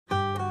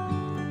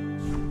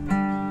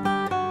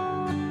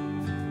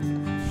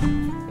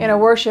In a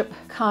worship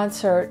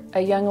concert, a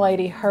young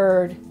lady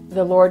heard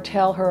the Lord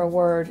tell her a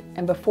word,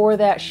 and before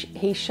that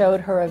He showed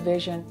her a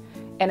vision,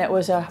 and it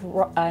was an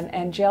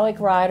angelic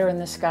rider in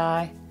the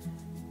sky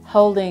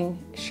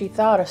holding, she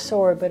thought, a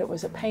sword, but it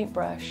was a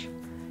paintbrush.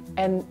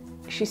 And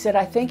she said,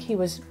 I think he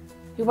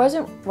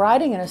wasn't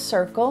riding in a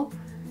circle,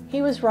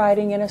 he was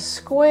riding in a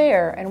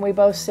square. And we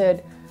both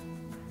said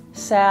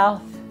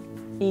south,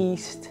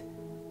 east,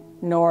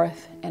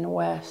 north, and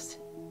west.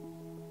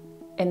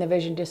 And the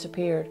vision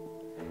disappeared.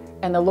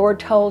 And the Lord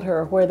told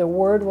her, where the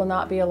word will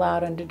not be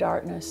allowed into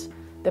darkness,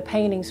 the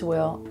paintings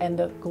will, and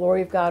the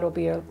glory of God will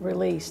be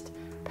released.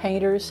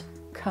 Painters,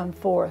 come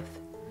forth.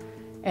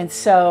 And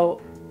so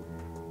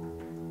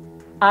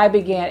I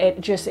began, it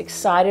just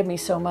excited me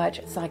so much.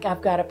 It's like,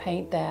 I've got to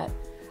paint that.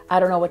 I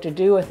don't know what to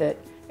do with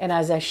it. And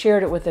as I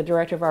shared it with the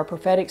director of our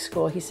prophetic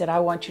school, he said, I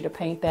want you to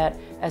paint that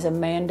as a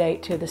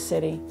mandate to the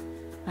city.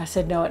 I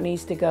said, no, it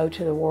needs to go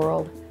to the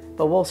world,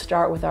 but we'll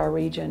start with our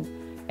region.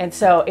 And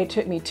so it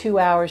took me 2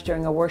 hours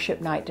during a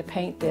worship night to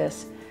paint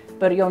this.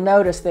 But you'll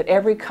notice that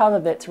every color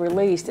that's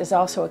released is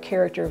also a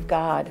character of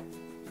God.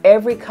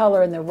 Every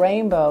color in the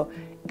rainbow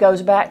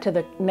goes back to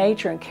the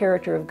nature and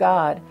character of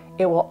God.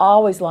 It will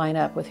always line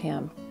up with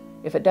Him.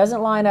 If it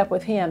doesn't line up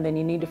with Him, then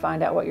you need to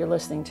find out what you're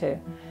listening to.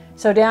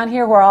 So down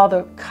here where all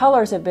the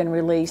colors have been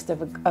released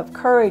of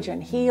courage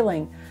and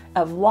healing,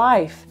 of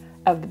life,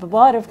 of the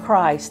blood of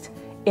Christ,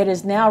 it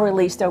is now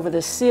released over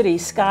the city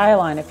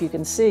skyline, if you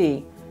can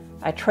see.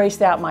 I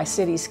traced out my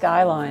city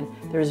skyline.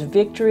 There's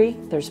victory,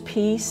 there's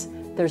peace,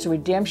 there's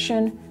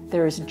redemption,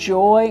 there's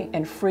joy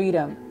and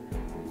freedom.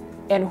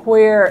 And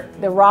where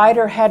the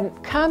rider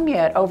hadn't come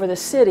yet over the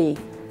city,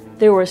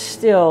 there was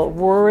still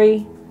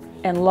worry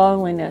and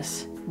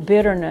loneliness,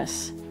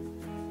 bitterness,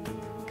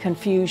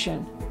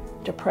 confusion,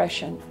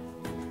 depression.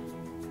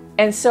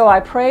 And so I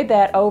prayed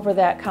that over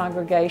that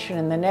congregation,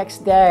 and the next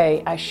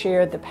day I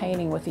shared the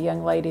painting with the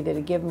young lady that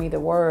had given me the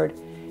word.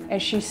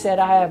 And she said,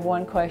 I have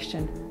one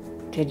question.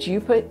 Did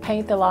you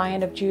paint the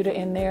Lion of Judah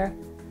in there,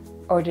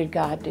 or did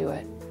God do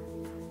it?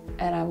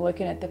 And I'm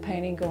looking at the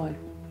painting going,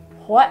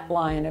 what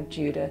Lion of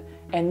Judah?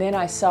 And then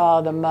I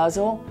saw the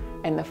muzzle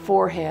and the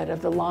forehead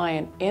of the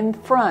lion in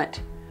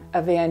front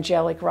of the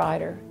angelic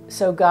rider.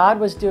 So God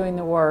was doing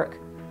the work.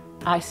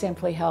 I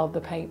simply held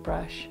the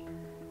paintbrush.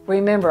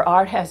 Remember,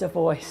 art has a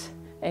voice,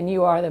 and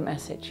you are the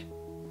message.